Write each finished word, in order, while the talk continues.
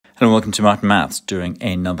Hello and welcome to Martin Maths, doing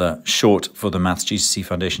another short for the Maths GCSE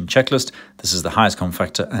Foundation checklist. This is the highest common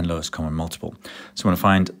factor and lowest common multiple. So we want to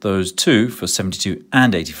find those two for 72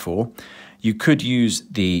 and 84. You could use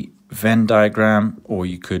the Venn diagram, or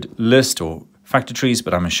you could list or factor trees,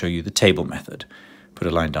 but I'm going to show you the table method. Put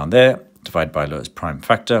a line down there, divide by lowest prime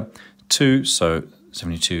factor, 2, so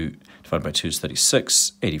 72 divided by 2 is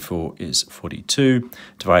 36, 84 is 42,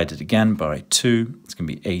 divide it again by 2, it's going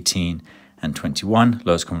to be 18 and 21.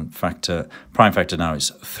 Lowest common factor, prime factor now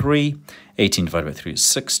is 3, 18 divided by 3 is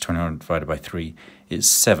 6, 21 divided by 3 is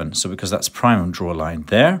 7. So because that's prime, I'll draw a line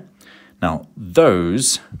there. Now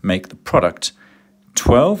those make the product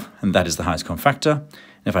 12, and that is the highest common factor.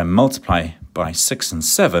 And if I multiply by 6 and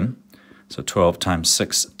 7, so 12 times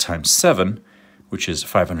 6 times 7, which is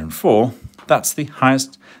 504, that's the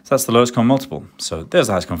highest, so that's the lowest common multiple. So there's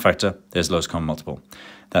the highest common factor, there's the lowest common multiple.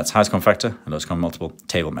 That's highest common factor and lowest common multiple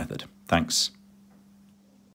table method. Thanks.